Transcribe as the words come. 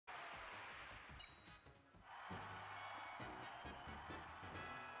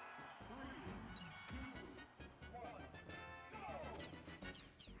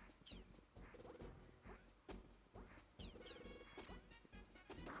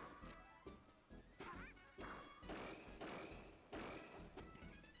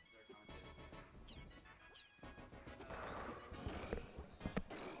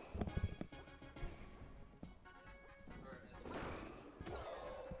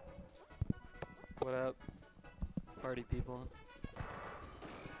What up, party people?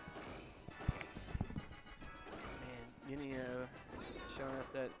 Man, Miniohh showing us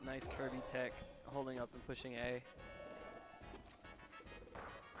that nice Kirby tech, holding up and pushing A.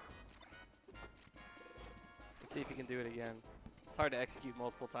 Let's see if he can do it again. It's hard to execute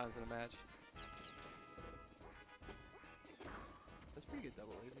multiple times in a match. That's pretty good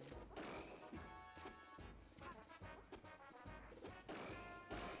double laser.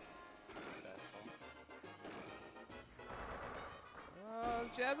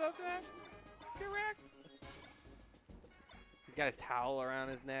 Jab up smash. Correct. He's got his towel around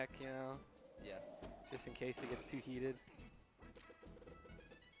his neck, you know? Yeah. Just in case it gets too heated.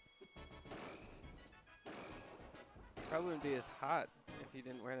 Probably wouldn't be as hot if he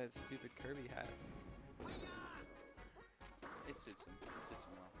didn't wear that stupid Kirby hat. It suits him. It suits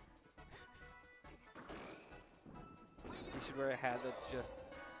him well. He should wear a hat that's just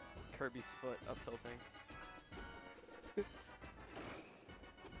Kirby's foot up tilting.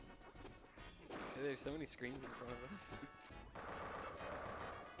 There's so many screens in front of us.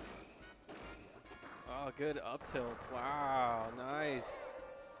 Oh, good up tilts. Wow, nice.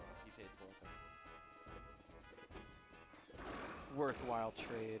 You paid for it, though. Worthwhile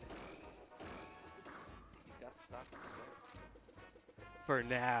trade. He's got the stocks to spare. For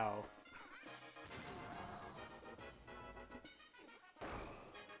now.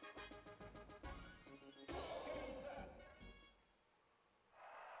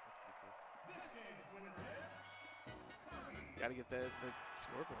 Gotta get the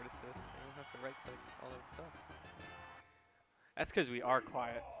scoreboard assist. They don't have to right click all that stuff. That's because we are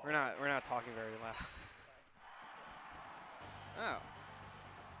quiet. We're not talking very loud. Oh.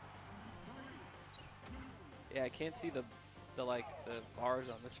 Yeah, I can't see the bars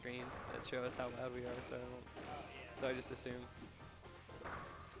on the screen that show us how loud we are, so I just assume.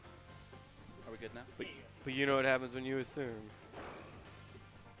 Are we good now? But you know what happens when you assume.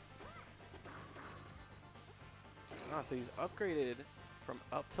 Oh, so he's upgraded from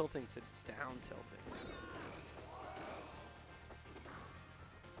up tilting to down tilting.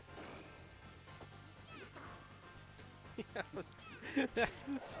 Yeah,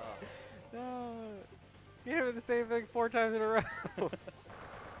 that's, you hit the same thing 4 times in a row.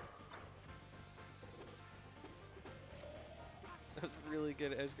 That was really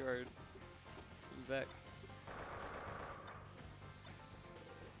good edge guard from Vex.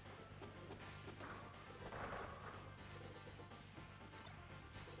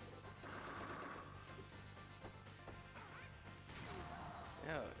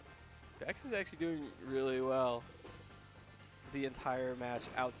 Yeah, Vex is actually doing really well the entire match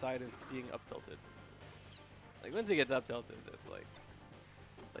outside of being up tilted. Like once he gets up tilted, it's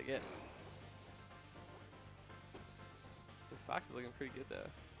like it. This Fox is looking pretty good though.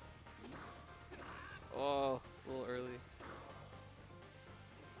 Oh, a little early.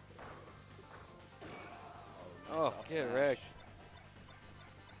 Oh, get wrecked.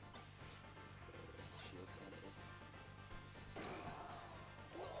 Shield cancels.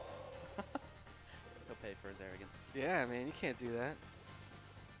 He'll pay for his arrogance. Yeah, man, you can't do that.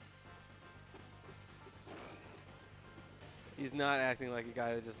 He's not acting like a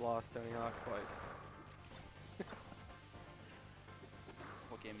guy that just lost Tony Hawk twice.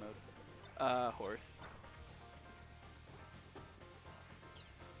 What game mode? Horse.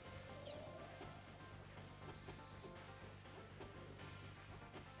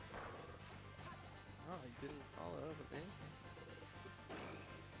 Oh, he didn't follow up with me.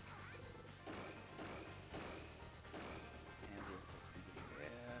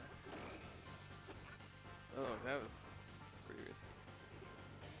 Yeah. Oh, that was pretty risky.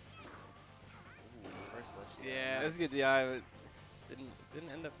 Ooh, reverse ledge. Yeah, nice. that's a good DI, but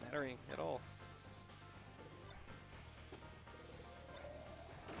didn't end up mattering at all.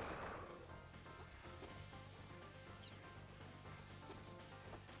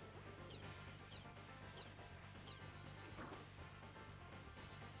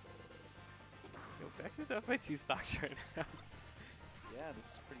 Yo, Vex is up by 2 stocks right now. Yeah, this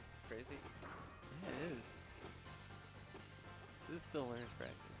is pretty crazy. Yeah, it is. This is still learner's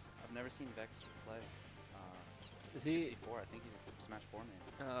practice. I've never seen Vex play. Is he 64? I think he's a Smash 4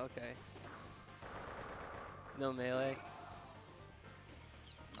 man. Oh, okay. No melee.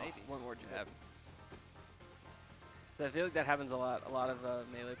 Maybe. Oh, one more jab. So I feel like that happens a lot. A lot of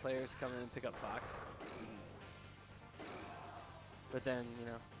melee players come in and pick up Fox. But then, you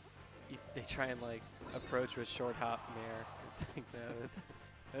know, they try and like approach with short hop nair. It's like, no,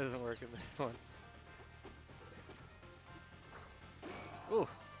 that doesn't work in this one. Ooh.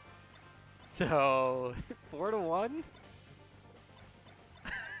 So 4-1.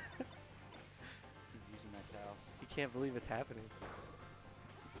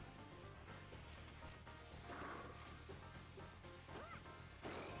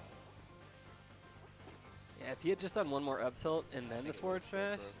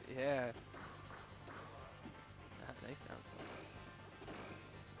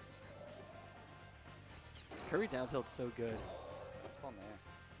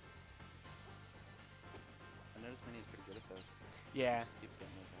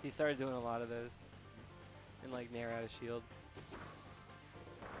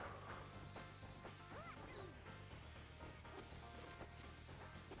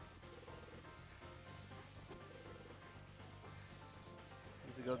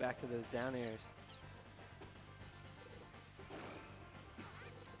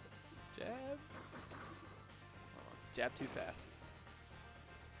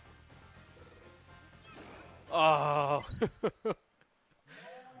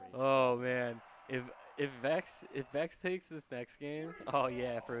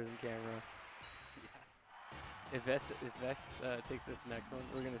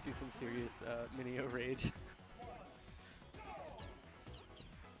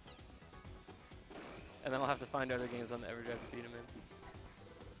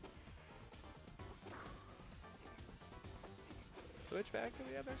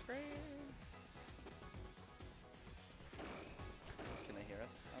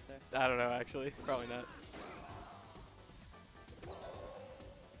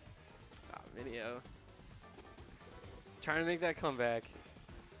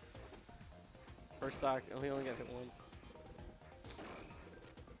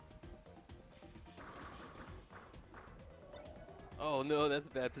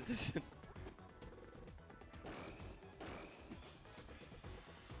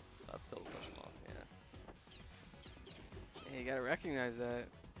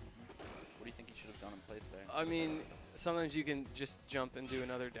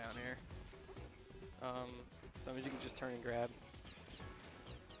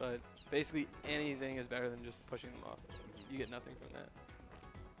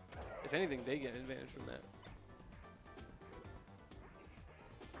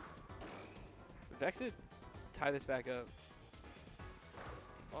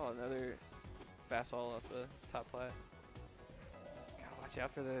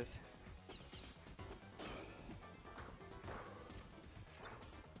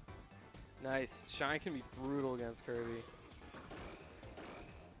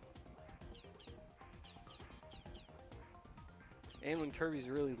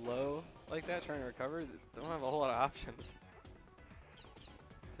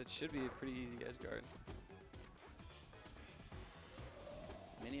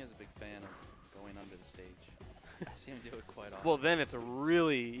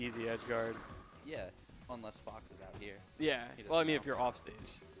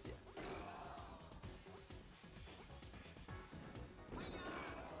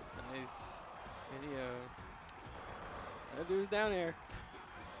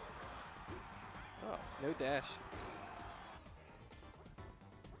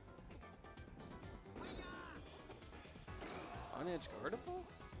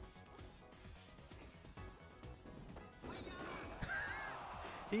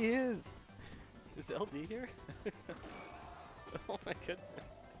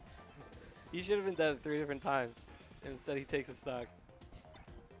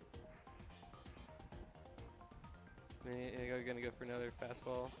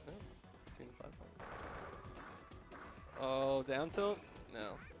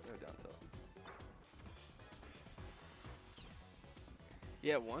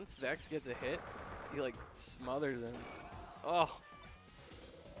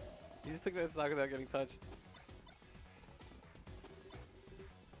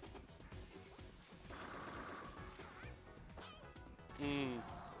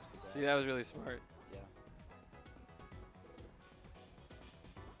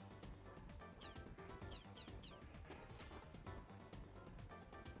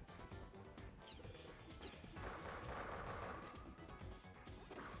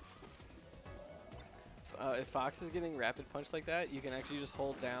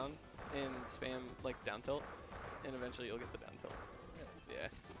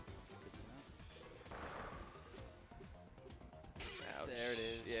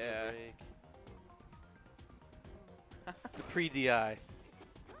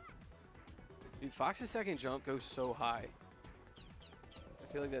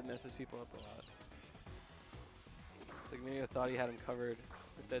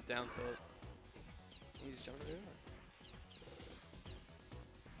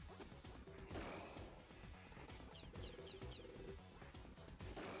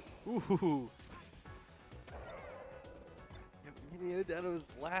 Ooh. Miniohh down to his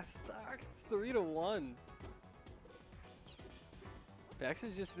last stock. It's 3-1. Vex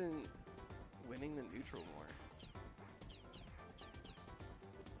has just been winning the neutral more.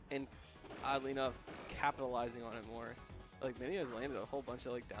 And oddly enough, capitalizing on it more. Like, Minioh's landed a whole bunch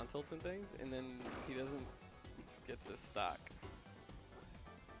of like down tilts and things, and then he doesn't get the stock.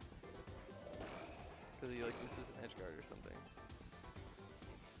 Because he like misses an edge guard or something.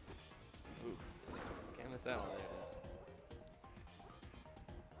 Oof. Can't miss that one. There it is.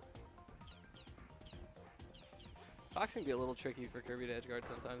 Fox can be a little tricky for Kirby to edge guard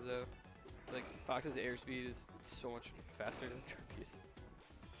sometimes though. Like, Fox's airspeed is so much faster than Kirby's.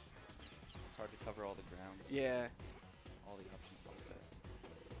 It's hard to cover all the ground. Yeah. All the options Fox has.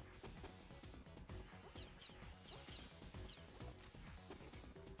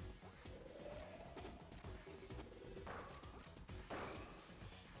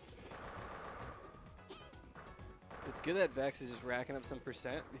 It's good that Vex is just racking up some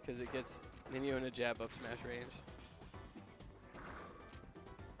percent because it gets Miniohh in a jab up smash range.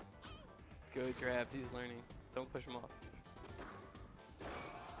 Good grab, he's learning. Don't push him off.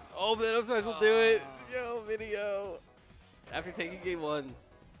 Oh, that up smash will do it! Yo, Miniohh! After taking game 1,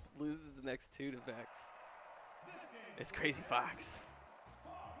 loses the next 2 to Vex. It's Crazy Fox.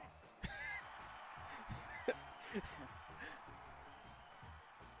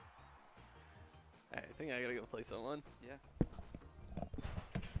 I think I gotta go play someone. Yeah.